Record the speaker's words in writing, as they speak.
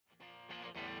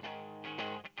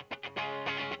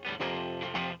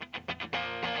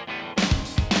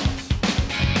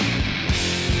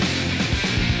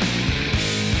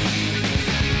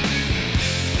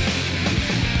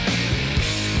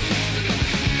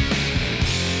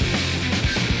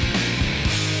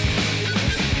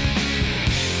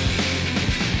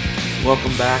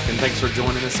Welcome back, and thanks for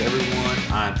joining us, everyone.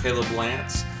 I'm Caleb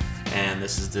Lance, and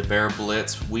this is the Bear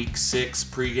Blitz Week 6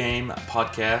 pregame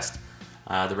podcast.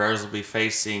 The Bears will be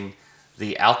facing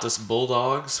the Altus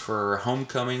Bulldogs for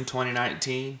Homecoming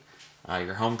 2019.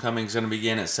 Your homecoming is going to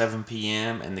begin at 7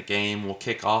 p.m., and the game will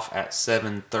kick off at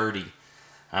 7:30.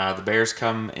 The Bears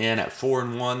come in at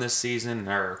 4-1 this season and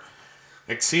are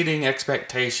exceeding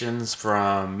expectations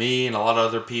from me and a lot of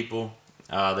other people.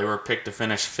 They were picked to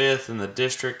finish 5th in the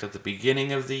district at the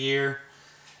beginning of the year,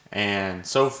 and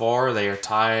so far they are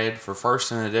tied for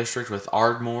 1st in the district with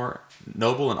Ardmore.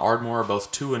 Noble and Ardmore are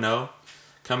both 2-0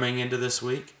 coming into this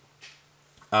week.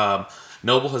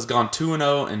 Noble has gone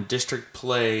 2-0 in district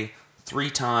play 3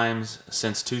 times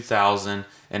since 2000,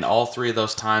 and all 3 of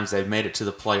those times they've made it to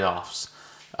the playoffs.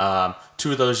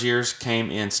 2 of those years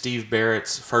came in Steve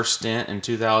Barrett's first stint in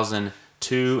 2002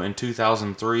 and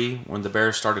 2003 when the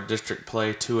Bears started district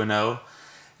play 2-0,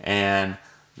 and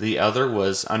the other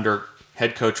was under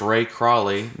head coach Ray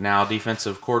Crawley, now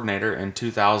defensive coordinator, in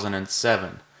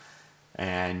 2007.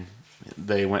 And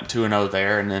they went 2-0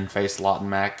 there and then faced Lawton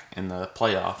Mac in the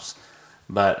playoffs.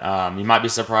 But you might be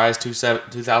surprised,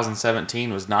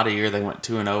 2017 was not a year they went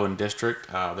 2-0 in district.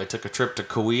 They took a trip to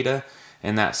Coweta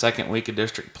in that second week of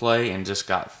district play and just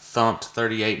got thumped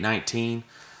 38-19.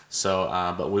 So,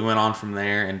 but we went on from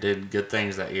there and did good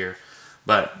things that year.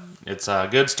 But it's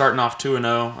good starting off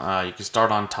 2-0. You can start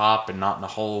on top and not in the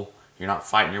hole. You're not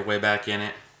fighting your way back in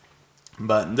it.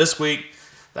 But this week,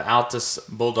 the Altus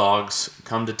Bulldogs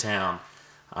come to town.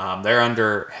 They're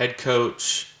under head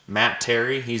coach Matt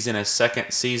Terry. He's in his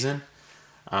second season.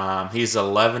 He's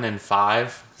 11-5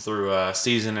 through a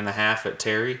season and a half at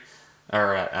Terry,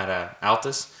 or at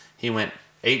Altus. He went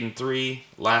 8-3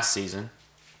 last season.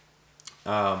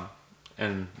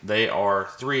 And they are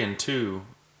 3-2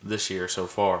 this year so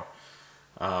far.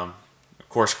 Of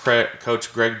course,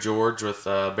 Coach Greg George with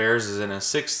Bears is in his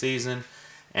 6th season,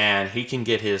 and he can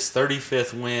get his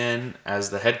 35th win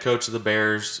as the head coach of the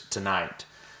Bears tonight.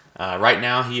 Right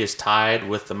now, he is tied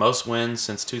with the most wins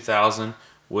since 2000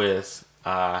 with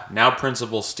now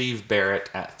principal Steve Barrett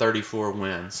at 34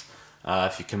 wins.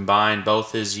 If you combine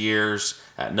both his years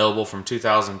at Noble from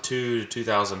 2002 to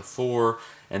 2004,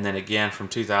 and then again from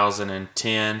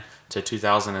 2010 to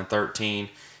 2013,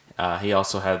 he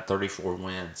also had 34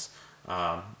 wins.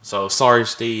 So sorry,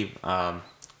 Steve.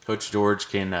 Coach George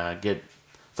can get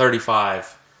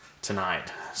 35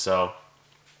 tonight. So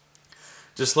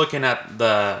just looking at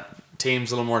the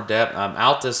teams a little more depth,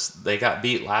 Altus, they got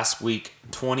beat last week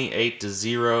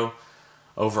 28-0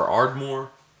 over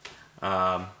Ardmore.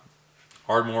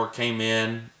 Ardmore came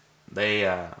in.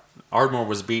 Ardmore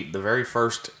was beat the very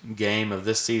first game of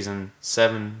this season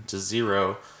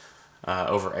 7-0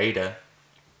 over Ada.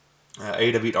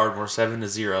 Ada beat Ardmore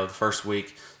 7-0 the first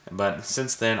week, but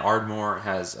since then Ardmore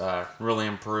has really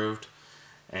improved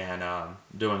and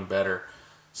doing better.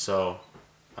 So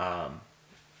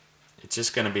it's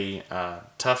just going to be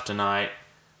tough tonight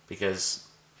because,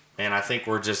 man, I think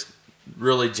we're just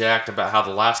really jacked about how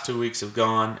the last 2 weeks have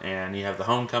gone, and you have the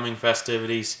homecoming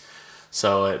festivities,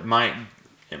 so it might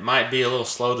be a little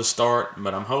slow to start,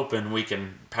 but I'm hoping we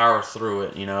can power through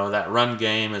it. You know, that run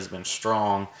game has been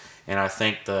strong, and I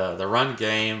think the run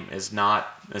game is not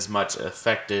as much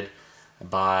affected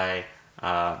by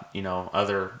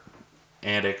other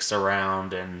antics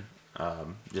around and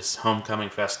just homecoming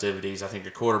festivities. I think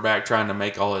a quarterback trying to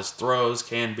make all his throws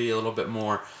can be a little bit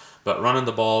more, but running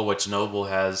the ball, which Noble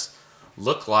has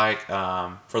looked like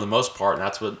for the most part,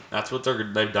 that's what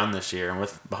they've done this year. And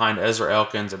with behind Ezra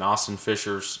Elkins and Austin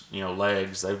Fisher's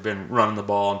legs, they've been running the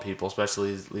ball on people,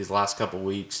 especially these last couple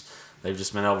weeks. They've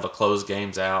just been able to close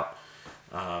games out.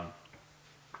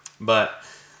 But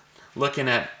looking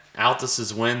at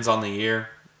Altus's wins on the year,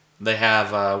 they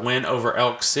have a win over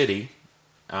Elk City,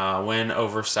 win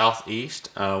over Southeast,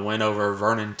 win over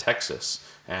Vernon, Texas,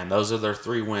 and those are their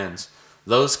 3 wins.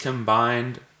 Those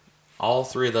combined, all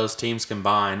 3 of those teams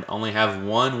combined only have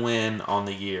 1 win on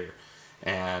the year,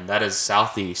 and that is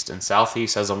Southeast, and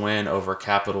Southeast has a win over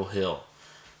Capitol Hill.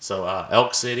 So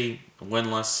Elk City,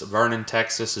 winless. Vernon,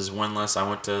 Texas is winless. I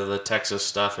went to the Texas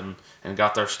stuff and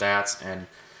got their stats, and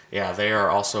yeah, they are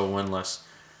also winless.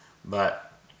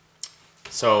 But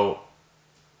so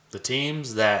the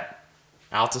teams that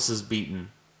Altus has beaten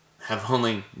have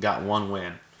only got 1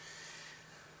 win.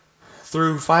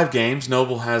 Through 5 games,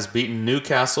 Noble has beaten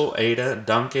Newcastle, Ada,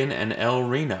 Duncan, and El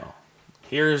Reno.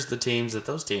 Here's the teams that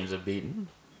those teams have beaten: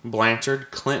 Blanchard,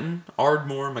 Clinton,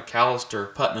 Ardmore,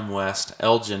 McAllister, Putnam West,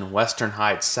 Elgin, Western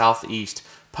Heights, Southeast,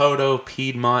 Podo,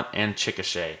 Piedmont, and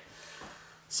Chickasha.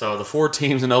 So the 4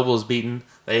 teams Noble has beaten,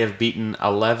 they have beaten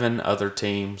 11 other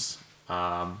teams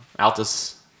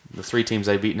Altus, the 3 teams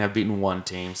they've beaten, have beaten 1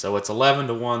 team. So it's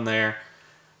 11-1 there.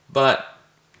 But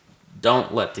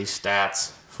don't let these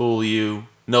stats fool you.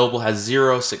 Noble has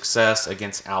 0 success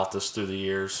against Altus through the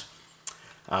years.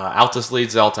 Altus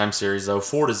leads the all-time series, though,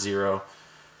 4-0.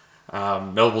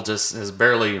 Noble just has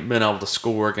barely been able to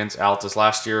score against Altus.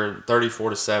 Last year,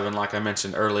 34-7, like I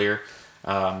mentioned earlier.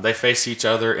 They faced each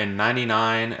other in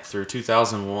 99 through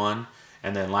 2001,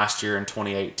 and then last year in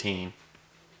 2018.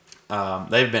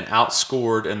 They've been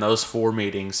outscored in those 4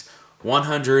 meetings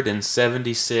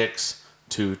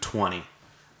 176-20.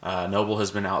 Noble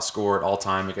has been outscored all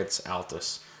time against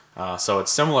Altus. So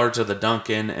it's similar to the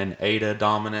Duncan and Ada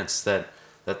dominance that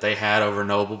they had over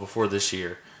Noble before this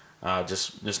year.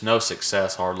 Just no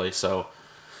success hardly. So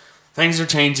things are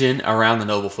changing around the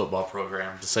Noble football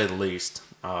program, to say the least.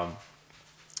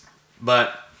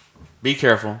 But be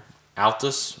careful.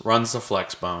 Altus runs the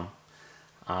Flexbone.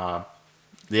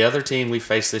 The other team we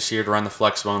faced this year to run the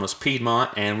Flexbone was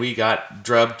Piedmont, and we got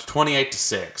drubbed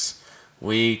 28-6.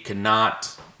 We could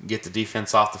not get the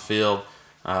defense off the field.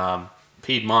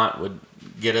 Piedmont would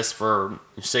get us for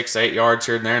 6 to 8 yards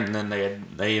here and there, and then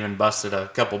they even busted a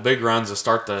couple big runs to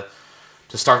start the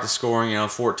scoring.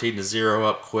 14-0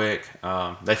 up quick.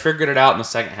 They figured it out in the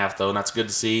second half though, and that's good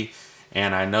to see.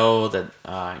 And I know that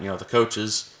the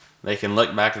coaches, they can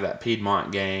look back at that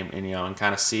Piedmont game and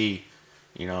kind of see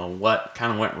what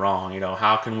kind of went wrong.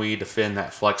 How can we defend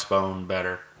that Flexbone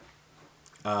better?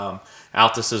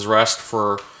 Altus has rushed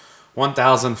for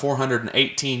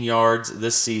 1,418 yards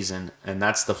this season, and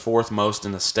that's the 4th most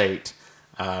in the state.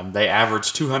 They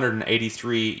average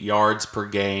 283 yards per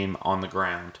game on the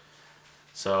ground.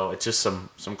 So it's just some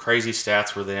crazy stats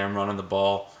for them running the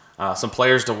ball. Some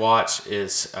players to watch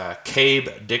is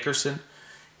Cabe Dickerson.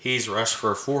 He's rushed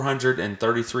for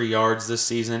 433 yards this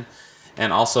season.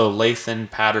 And also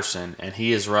Lathan Patterson, and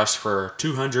he has rushed for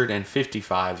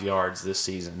 255 yards this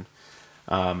season.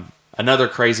 Another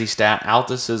crazy stat,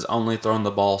 Altus has only thrown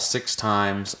the ball 6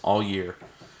 times all year.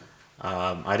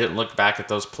 I didn't look back at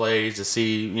those plays to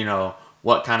see,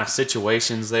 what kind of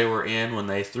situations they were in when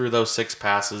they threw those 6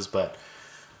 passes, but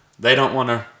they don't want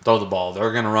to throw the ball.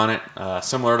 They're going to run it.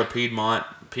 Similar to Piedmont.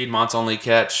 Piedmont's only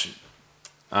catch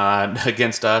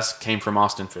against us came from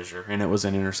Austin Fisher, and it was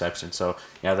an interception. So,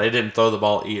 yeah, they didn't throw the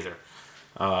ball either.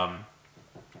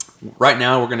 Right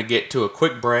now, we're going to get to a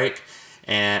quick break,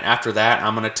 and after that,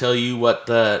 I'm going to tell you what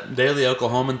the Daily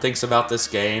Oklahoman thinks about this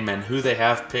game and who they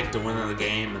have picked to win the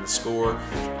game and the score.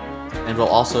 And we'll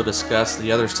also discuss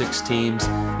the other 6 teams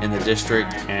in the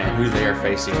district and who they are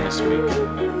facing this week.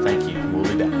 Thank you. We'll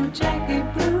be back.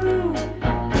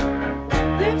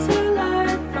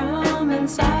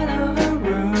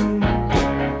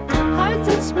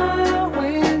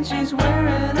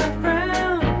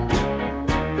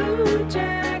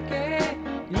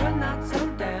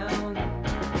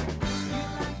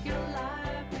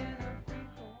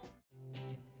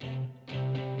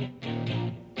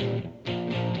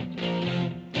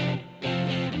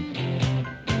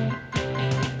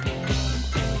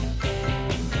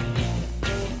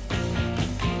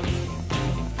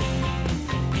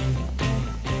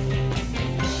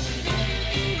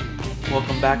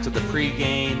 Welcome back to the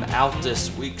pregame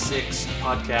Altus Week 6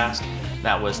 podcast.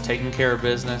 That was taking care of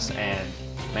business, and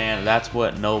man, that's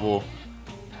what Noble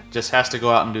just has to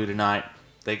go out and do tonight.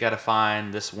 They got to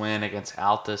find this win against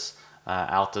Altus.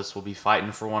 Altus will be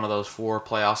fighting for one of those 4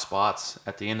 playoff spots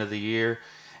at the end of the year,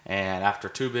 and after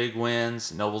 2 big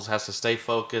wins, Nobles has to stay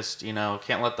focused.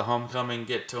 Can't let the homecoming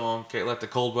get to them. Can't let the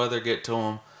cold weather get to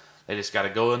them. They just got to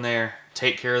go in there,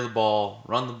 take care of the ball,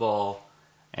 run the ball,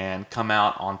 and come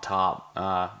out on top.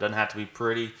 Doesn't have to be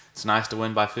pretty. It's nice to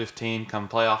win by 15 come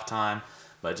playoff time,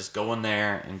 but just go in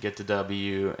there and get the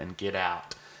W and get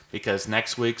out. Because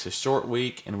next week's a short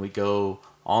week, and we go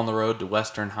on the road to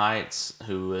Western Heights,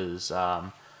 who is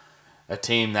a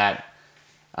team that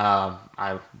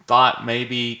I thought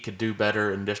maybe could do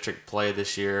better in district play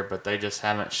this year, but they just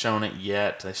haven't shown it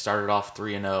yet. They started off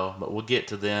 3-0, but we'll get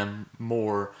to them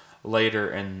more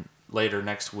later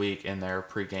next week in their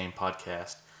pregame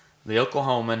podcast. The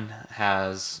Oklahoman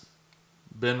has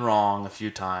been wrong a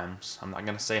few times. I'm not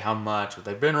going to say how much, but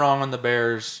they've been wrong on the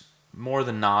Bears more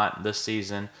than not this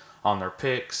season on their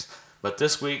picks. But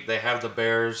this week they have the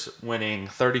Bears winning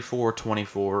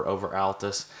 34-24 over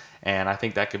Altus, and I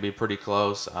think that could be pretty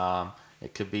close.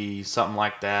 It could be something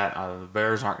like that. The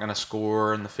Bears aren't going to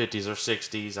score in the 50s or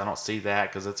 60s. I don't see that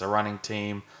because it's a running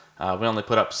team. We only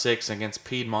put up 6 against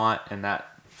Piedmont in that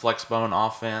Flexbone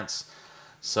offense.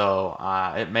 So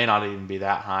it may not even be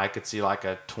that high. I could see like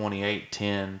a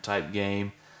 28-10 type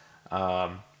game.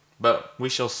 But we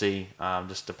shall see.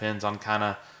 Just depends on kind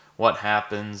of what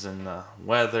happens in the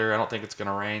weather. I don't think it's going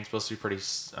to rain. It's supposed to be pretty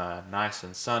nice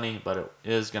and sunny, but it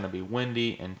is going to be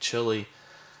windy and chilly.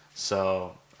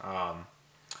 So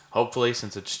hopefully,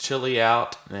 since it's chilly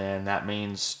out, then that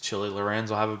means Chile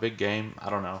Lorenz will have a big game. I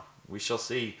don't know. We shall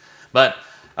see. But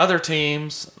other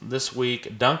teams this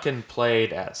week, Duncan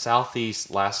played at Southeast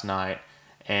last night,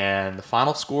 and the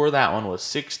final score of that one was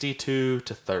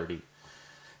 62-30.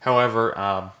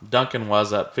 However, Duncan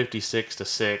was up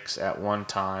 56-6 at one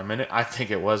time, and I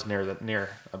think it was near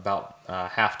about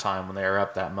halftime when they were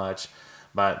up that much.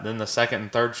 But then the second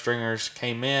and third stringers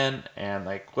came in, and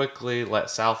they quickly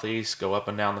let Southeast go up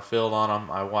and down the field on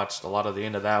them. I watched a lot of the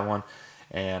end of that one,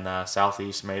 and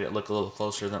Southeast made it look a little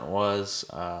closer than it was,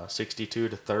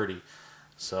 62-30.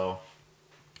 So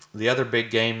the other big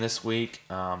game this week,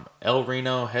 El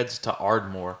Reno heads to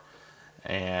Ardmore.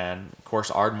 And, of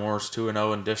course, Ardmore's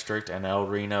 2-0 in district, and El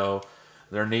Reno,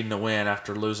 they're needing to win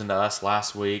after losing to us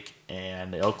last week.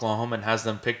 And the Oklahoman has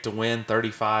them picked to win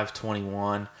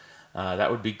 35-21.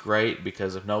 That would be great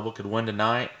because if Noble could win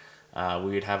tonight,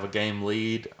 we'd have a game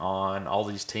lead on all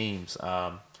these teams.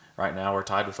 Right now we're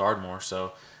tied with Ardmore,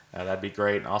 so that'd be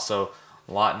great. And also,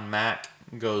 Lawton Mac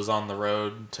goes on the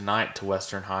road tonight to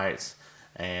Western Heights.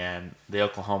 And the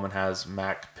Oklahoman has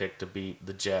Mac picked to beat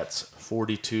the Jets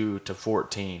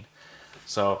 42-14.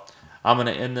 So I'm going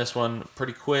to end this one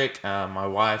pretty quick. My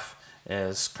wife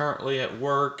is currently at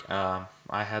work. I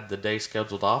had the day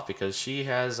scheduled off because she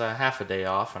has half a day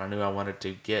off, and I knew I wanted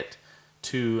to get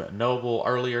to Noble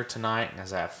earlier tonight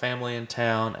as I have family in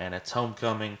town and it's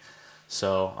homecoming.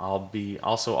 So I'll be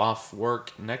also off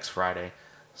work next Friday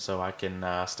so I can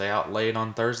stay out late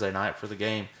on Thursday night for the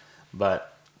game. But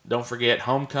don't forget,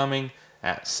 homecoming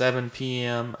at 7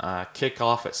 p.m.,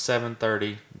 kickoff at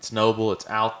 7:30. It's Noble, it's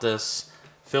Altus.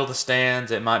 Fill the stands.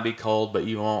 It might be cold, but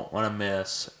you won't want to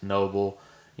miss Noble,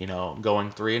 going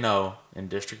 3-0 in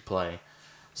district play.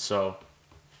 So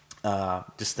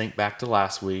just think back to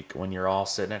last week when you're all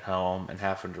sitting at home and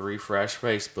having to refresh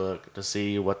Facebook to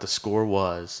see what the score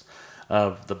was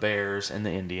of the Bears and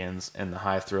the Indians in the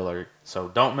high thriller. So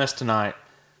don't miss tonight.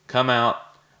 Come out.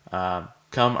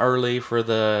 Come early for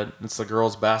it's the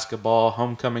girls' basketball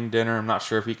homecoming dinner. I'm not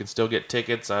sure if you can still get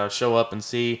tickets. Show up and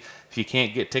see. If you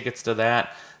can't get tickets to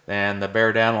that, then the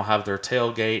Bear Down will have their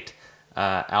tailgate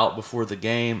out before the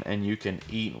game, and you can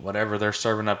eat whatever they're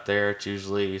serving up there. It's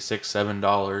usually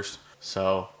 $6-7.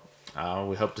 So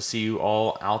we hope to see you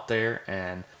all out there,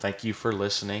 and thank you for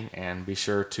listening. And be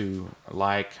sure to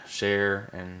like, share,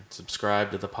 and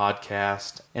subscribe to the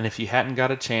podcast. And if you hadn't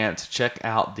got a chance, check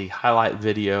out the highlight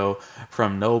video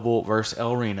from Noble versus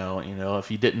El Reno.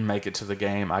 If you didn't make it to the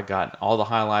game, I got all the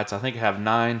highlights. I think I have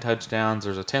 9 touchdowns.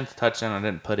 There's a 10th touchdown I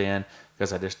didn't put in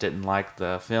because I just didn't like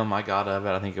the film I got of it.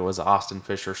 I think it was an Austin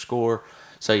Fisher score.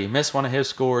 So you missed one of his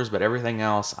scores, but everything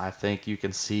else I think you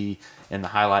can see in the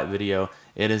highlight video.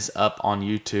 It is up on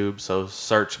YouTube, so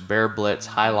search Bear Blitz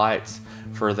highlights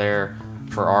for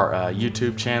our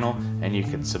YouTube channel, and you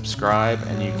can subscribe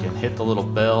and you can hit the little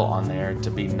bell on there to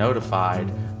be notified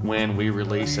when we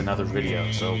release another video.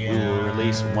 So we will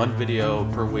release one video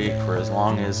per week for as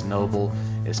long as Noble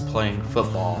is playing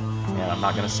football, and I'm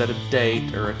not going to set a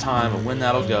date or a time of when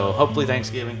that'll go. Hopefully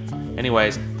Thanksgiving.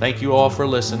 Anyways, thank you all for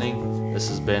listening. This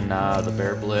has been the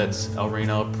Bear Blitz El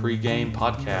Reno pregame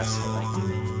podcast. Thank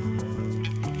you.